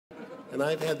and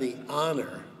I've had the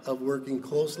honor of working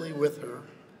closely with her,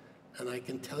 and I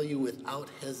can tell you without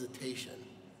hesitation,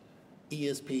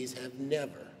 ESPs have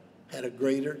never had a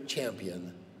greater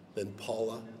champion than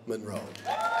Paula Monroe.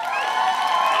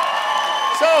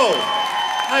 So,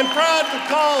 I'm proud to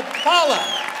call Paula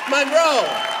Monroe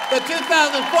the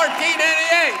 2014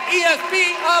 NEA ESP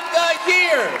of the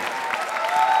Year.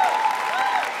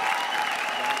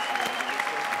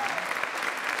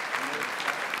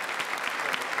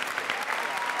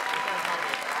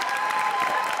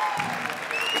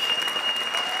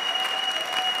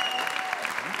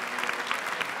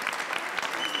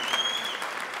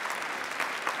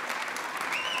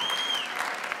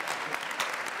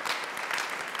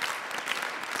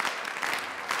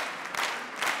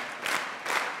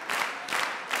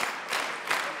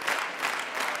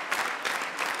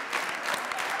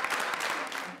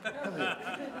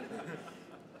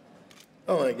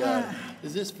 Oh my God,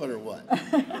 is this fun or what?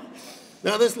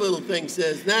 Now this little thing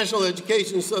says, National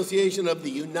Education Association of the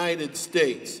United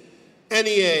States,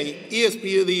 NEA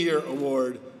ESP of the Year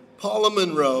Award, Paula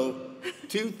Monroe,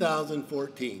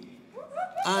 2014.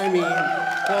 I mean,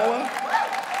 Paula,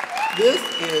 this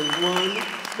is one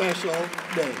special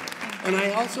day. And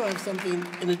I also have something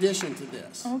in addition to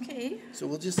this. Okay. So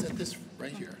we'll just set this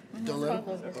right here. Don't let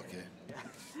it? Okay.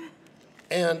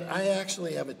 And I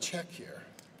actually have a check here.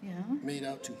 Yeah. Made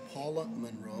out to Paula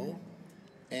Monroe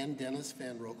and Dennis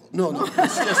Van Roekel. No,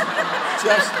 it's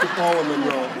just to Paula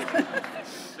Monroe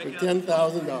for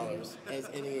 $10,000 as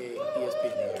NEA ESP of the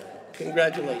Year.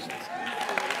 Congratulations.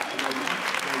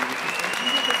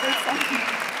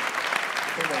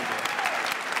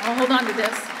 I'll hold on to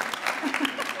this.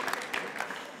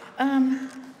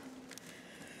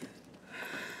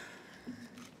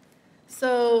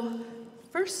 So,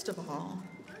 first of all,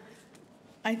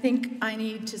 I think I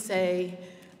need to say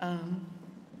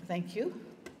thank you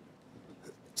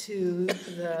to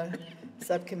the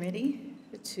subcommittee,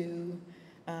 to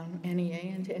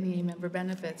NEA and to NEA member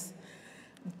benefits.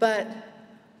 But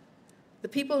the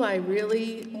people I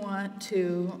really want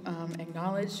to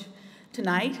acknowledge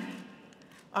tonight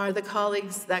are the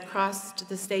colleagues that crossed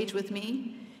the stage with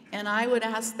me. And I would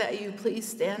ask that you please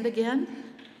stand again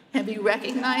and be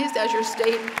recognized as your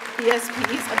state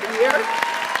ESPs of the year.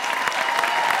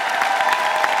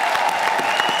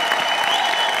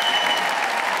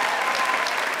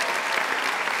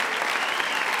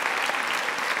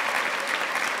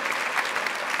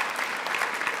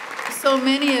 So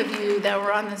many of you that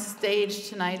were on the stage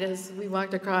tonight as we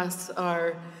walked across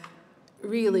are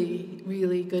really,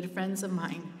 really good friends of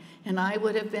mine. And I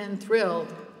would have been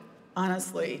thrilled,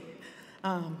 honestly,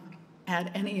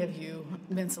 had any of you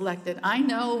been selected. I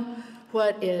know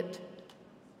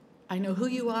I know who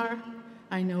you are.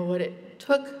 I know what it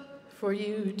took for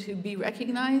you to be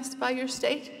recognized by your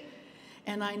state.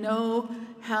 And I know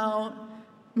how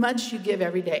much you give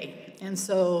every day. And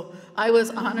so I was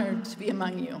honored to be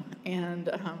among you. And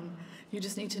you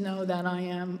just need to know that I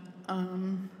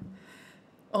am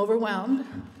overwhelmed.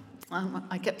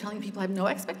 I kept telling people I have no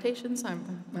expectations.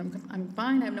 I'm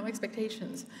fine, I have no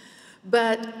expectations.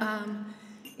 But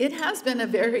it has been a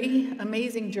very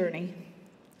amazing journey.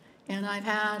 And I've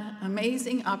had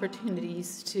amazing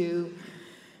opportunities to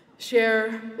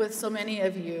share with so many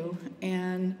of you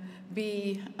and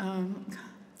be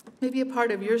maybe a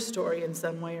part of your story in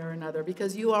some way or another,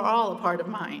 because you are all a part of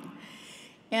mine.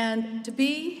 And to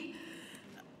be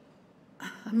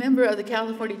a member of the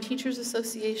California Teachers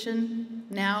Association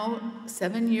now,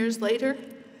 7 years later,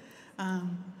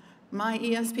 my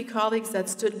ESP colleagues that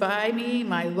stood by me,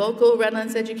 my local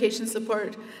Redlands Education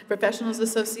Support Professionals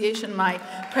Association, my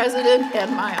president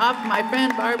and my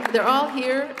friend Barb, they're all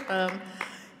here.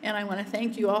 And I want to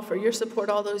thank you all for your support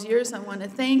all those years. I want to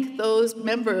thank those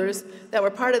members that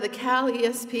were part of the Cal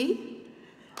ESP,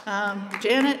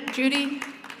 Janet, Judy,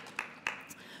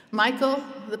 Michael,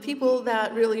 the people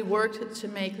that really worked to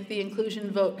make the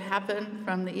inclusion vote happen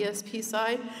from the ESP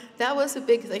side. That was a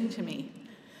big thing to me,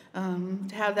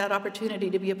 to have that opportunity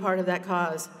to be a part of that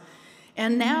cause.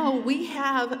 And now we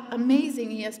have amazing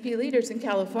ESP leaders in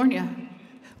California.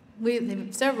 We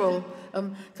have several, a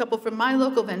couple from my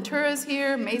local, Ventura's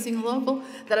here, amazing local,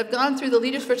 that have gone through the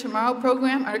Leaders for Tomorrow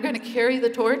program, are going to carry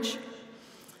the torch.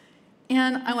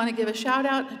 And I want to give a shout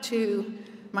out to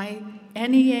my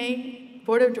NEA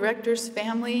Board of Directors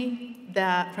family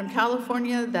from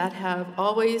California that have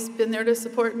always been there to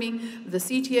support me, the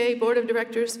CTA Board of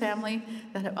Directors family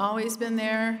that have always been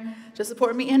there to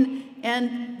support me.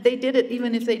 And they did it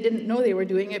even if they didn't know they were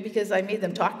doing it, because I made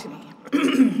them talk to me.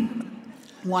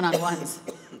 One-on-ones,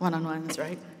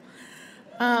 right?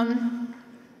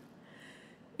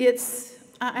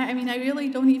 I mean, I really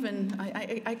don't even,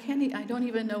 I don't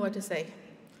even know what to say.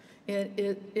 It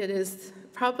is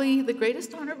probably the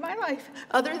greatest honor of my life,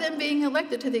 other than being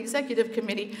elected to the Executive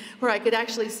Committee, where I could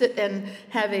actually sit and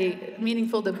have a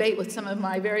meaningful debate with some of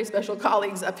my very special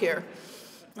colleagues up here.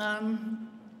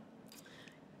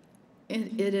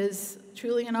 It is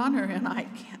truly an honor, and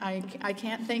I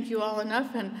can't thank you all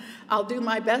enough, and I'll do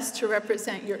my best to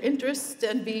represent your interests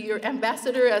and be your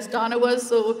ambassador, as Donna was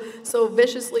so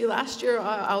viciously last year.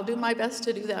 I'll do my best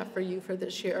to do that for you for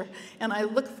this year, and I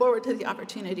look forward to the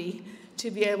opportunity to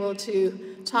be able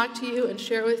to talk to you and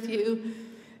share with you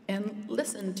and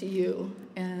listen to you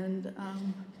and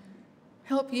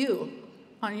help you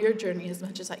on your journey as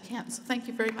much as I can. So thank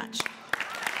you very much.